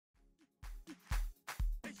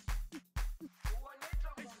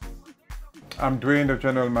I'm Dwayne, the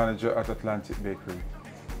General Manager at Atlantic Bakery.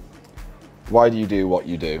 Why do you do what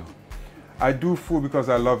you do? I do food because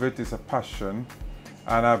I love it, it's a passion,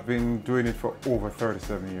 and I've been doing it for over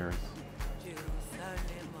 37 years.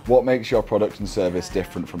 What makes your product and service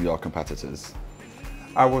different from your competitors?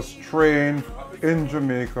 I was trained in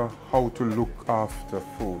Jamaica how to look after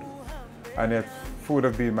food, and yet food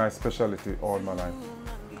has been my specialty all my life.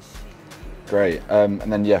 Great. And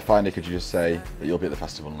then, yeah, finally, could you just say that you'll be at the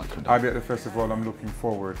festival next week? I'll be at the festival. I'm looking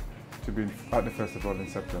forward to being at the festival in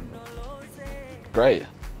September. Great.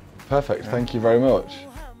 Perfect. Thank you very much.